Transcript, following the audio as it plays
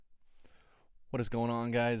What is going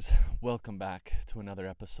on, guys? Welcome back to another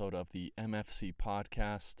episode of the MFC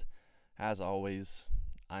podcast. As always,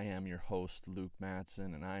 I am your host, Luke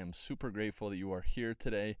Madsen, and I am super grateful that you are here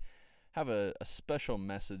today. Have a special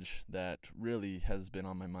message that really has been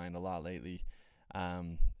on my mind a lot lately,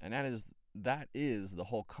 and that is the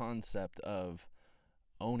whole concept of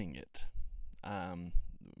owning it.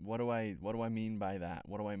 What do I mean by that?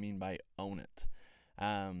 What do I mean by own it?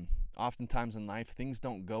 Oftentimes in life, things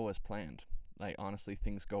don't go as planned. Like, honestly,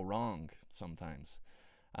 things go wrong sometimes.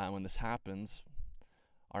 When this happens,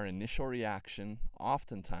 our initial reaction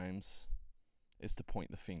oftentimes is to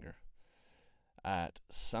point the finger at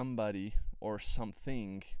somebody or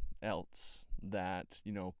something else that,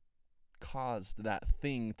 caused that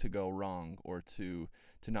thing to go wrong or to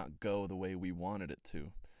not go the way we wanted it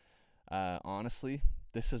to. Honestly,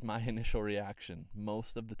 this is my initial reaction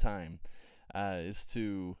most of the time, is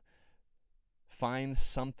to find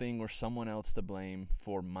something or someone else to blame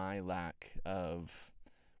for my lack of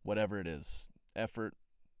whatever it is, effort,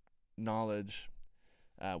 knowledge,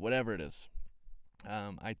 whatever it is.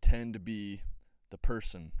 I tend to be the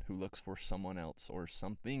person who looks for someone else or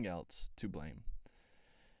something else to blame.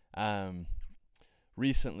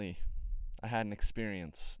 Recently, I had an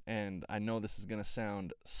experience, and I know this is going to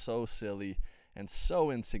sound so silly and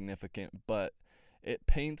so insignificant, but it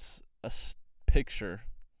paints a picture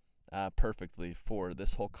perfectly for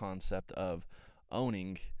this whole concept of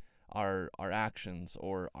owning our actions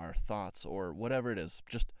or our thoughts or whatever it is.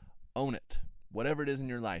 Just own it. Whatever it is in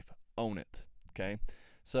your life, own it. Okay?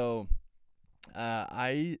 So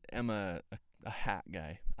I am a hat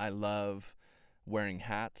guy. I love wearing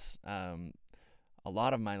hats. A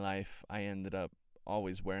lot of my life I ended up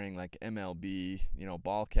always wearing like MLB,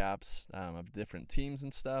 ball caps of different teams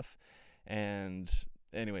and stuff. And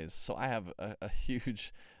anyways, so I have a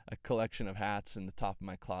huge collection of hats in the top of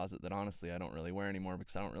my closet that honestly I don't really wear anymore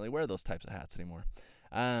because I don't really wear those types of hats anymore.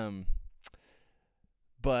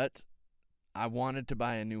 But I wanted to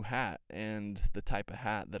buy a new hat, and the type of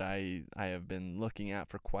hat that I have been looking at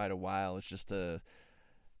for quite a while is just a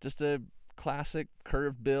classic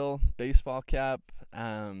curved bill baseball cap,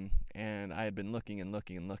 and I had been looking and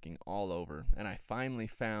looking and looking all over, and I finally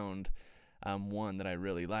found one that I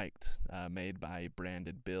really liked, made by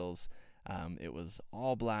Branded Bills. It was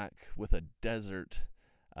all black with a desert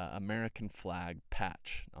American flag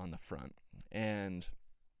patch on the front. And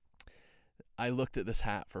I looked at this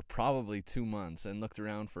hat for probably 2 months and looked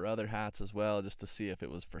around for other hats as well just to see if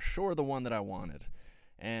it was for sure the one that I wanted.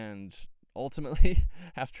 And ultimately,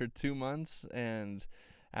 after 2 months and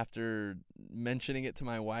after mentioning it to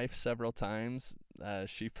my wife several times,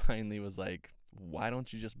 she finally was like, "Why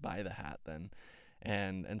don't you just buy the hat then?"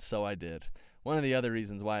 And so I did. One of the other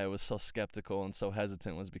reasons why I was so skeptical and so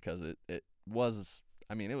hesitant was because it was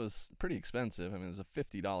pretty expensive. It was a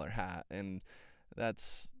 $50 hat, and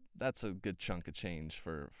that's a good chunk of change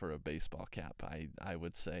for a baseball cap, I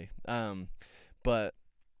would say. But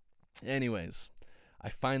anyways, I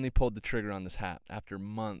finally pulled the trigger on this hat after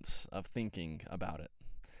months of thinking about it.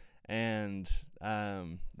 And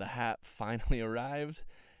the hat finally arrived.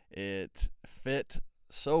 It fit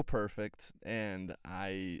so perfect, and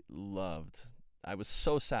I was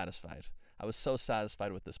so satisfied. I was so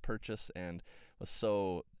satisfied with this purchase and was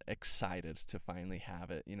so excited to finally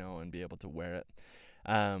have it, and be able to wear it.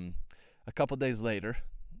 A couple days later,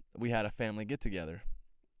 we had a family get-together,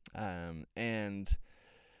 and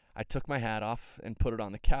I took my hat off and put it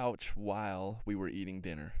on the couch while we were eating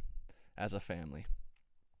dinner as a family.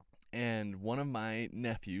 And one of my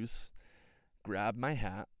nephews grabbed my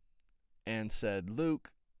hat and said,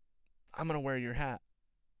 "Luke, I'm going to wear your hat."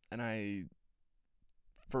 And I,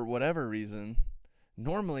 for whatever reason,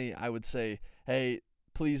 normally I would say, "Hey,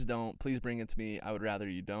 please don't. Please bring it to me. I would rather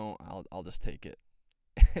you don't. I'll just take it."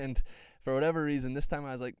 And for whatever reason, this time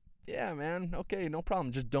I was like, "Yeah, man. Okay, no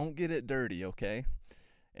problem. Just don't get it dirty, okay?"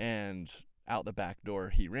 And out the back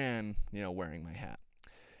door he ran, wearing my hat.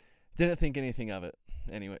 Didn't think anything of it.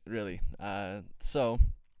 Anyway, really. So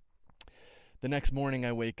the next morning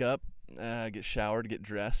I wake up, get showered, get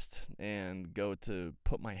dressed, and go to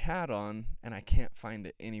put my hat on, and I can't find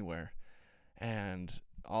it anywhere. And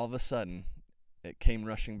all of a sudden, it came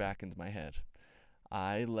rushing back into my head.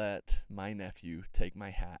 I let my nephew take my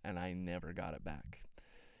hat, and I never got it back.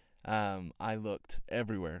 I looked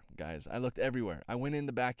everywhere, guys. I looked everywhere. I went in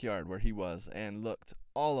the backyard where he was and looked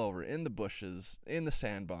all over, in the bushes, in the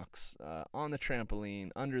sandbox, on the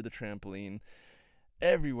trampoline, under the trampoline,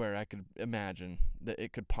 everywhere I could imagine that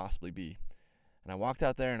it could possibly be. And I walked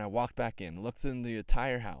out there and I walked back in, looked in the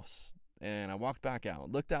entire house, and I walked back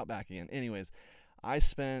out, looked out back again. Anyways, I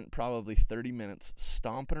spent probably 30 minutes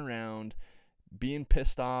stomping around, being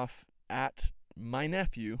pissed off at my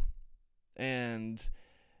nephew. And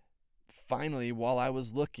finally, while I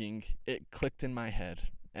was looking, it clicked in my head.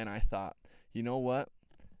 And I thought, you know what?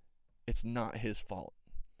 It's not his fault.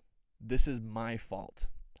 This is my fault.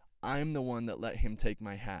 I'm the one that let him take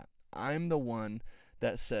my hat. I'm the one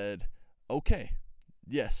that said, okay,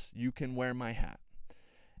 yes, you can wear my hat.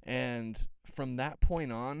 And from that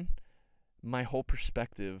point on, my whole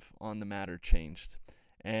perspective on the matter changed.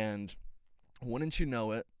 And wouldn't you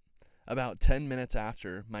know it, about 10 minutes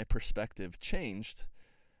after my perspective changed,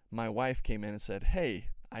 my wife came in and said, hey,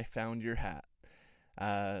 I found your hat.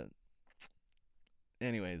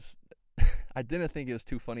 Anyways, I didn't think it was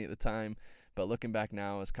too funny at the time, but looking back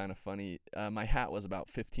now, it's kind of funny. My hat was about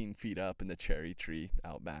 15 feet up in the cherry tree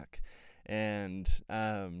out back. And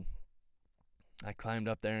I climbed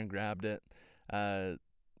up there and grabbed it.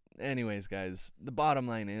 Anyways, guys, the bottom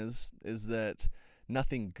line is that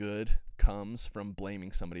nothing good comes from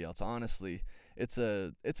blaming somebody else. Honestly, it's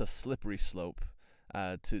a slippery slope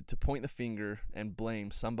to point the finger and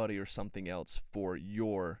blame somebody or something else for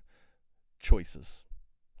your choices.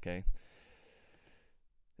 Okay.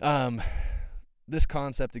 This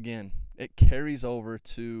concept, again, it carries over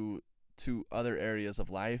to other areas of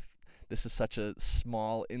life. This is such a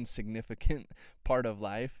small, insignificant part of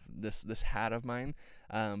life, this hat of mine,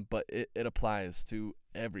 but it applies to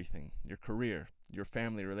everything: your career, your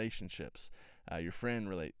family relationships, your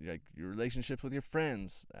relationships with your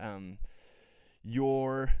friends, and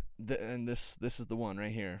this is the one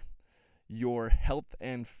right here: your health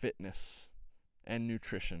and fitness and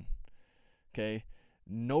nutrition. Okay,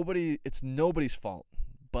 it's nobody's fault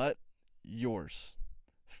but yours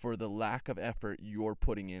for the lack of effort you're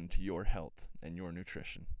putting into your health and your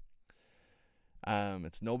nutrition.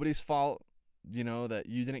 It's nobody's fault, that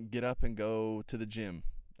you didn't get up and go to the gym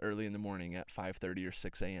early in the morning at 5:30 or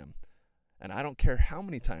 6 a.m. And I don't care how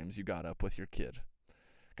many times you got up with your kid.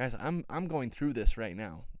 Guys, I'm going through this right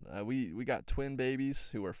now. We got twin babies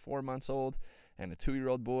who are 4 months old and a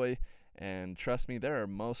 2-year-old boy. And trust me, there are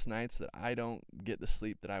most nights that I don't get the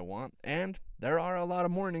sleep that I want. And there are a lot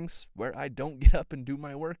of mornings where I don't get up and do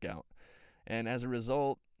my workout. And as a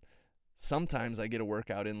result, sometimes I get a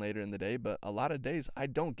workout in later in the day, but a lot of days I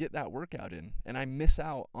don't get that workout in. And I miss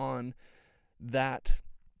out on that,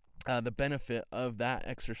 the benefit of that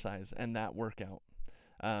exercise and that workout,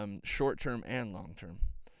 short term and long term.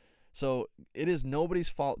 So it is nobody's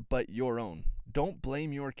fault but your own. Don't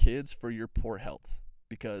blame your kids for your poor health,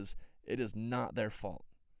 because it is not their fault.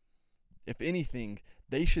 If anything,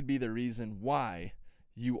 they should be the reason why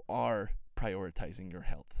you are prioritizing your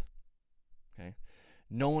health. Okay?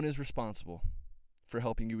 No one is responsible for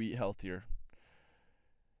helping you eat healthier.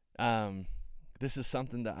 This is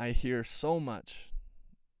something that I hear so much,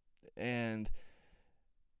 and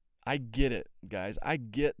I get it, guys. I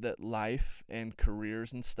get that life and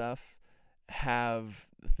careers and stuff have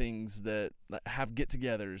things that have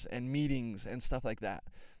get-togethers and meetings and stuff like that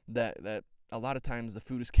a lot of times the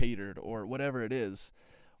food is catered or whatever it is.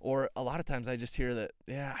 Or a lot of times I just hear that,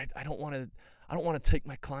 I don't want to take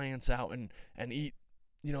my clients out and eat,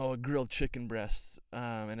 a grilled chicken breast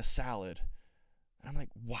and a salad. And I'm like,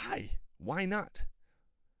 why not?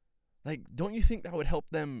 Like, don't you think that would help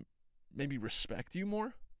them maybe respect you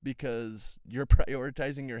more because you're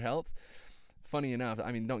prioritizing your health? Funny enough,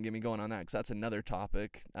 don't get me going on that, because that's another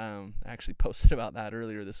topic. I actually posted about that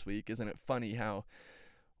earlier this week. Isn't it funny how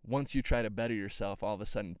once you try to better yourself, all of a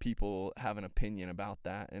sudden people have an opinion about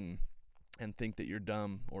that and think that you're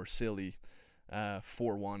dumb or silly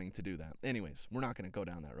for wanting to do that. Anyways, we're not going to go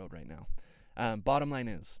down that road right now. Bottom line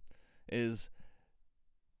is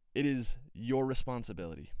it is your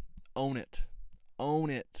responsibility. Own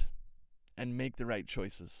it, and make the right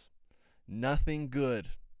choices. Nothing good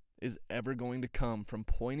is ever going to come from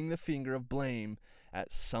pointing the finger of blame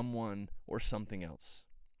at someone or something else.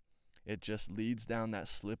 It just leads down that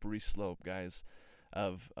slippery slope, guys,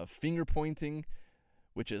 of finger pointing,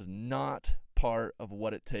 which is not part of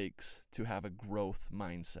what it takes to have a growth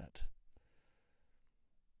mindset.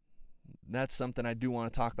 That's something I do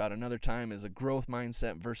want to talk about another time, is a growth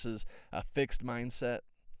mindset versus a fixed mindset.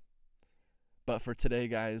 But for today,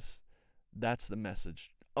 guys, that's the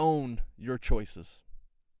message. Own your choices.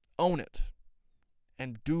 Own it.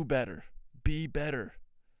 And do better. Be better.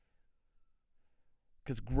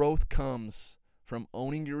 Because growth comes from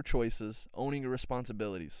owning your choices, owning your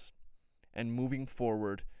responsibilities, and moving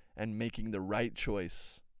forward and making the right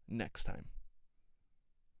choice next time.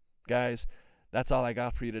 Guys, that's all I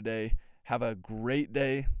got for you today. Have a great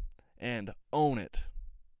day and own it.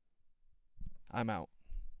 I'm out.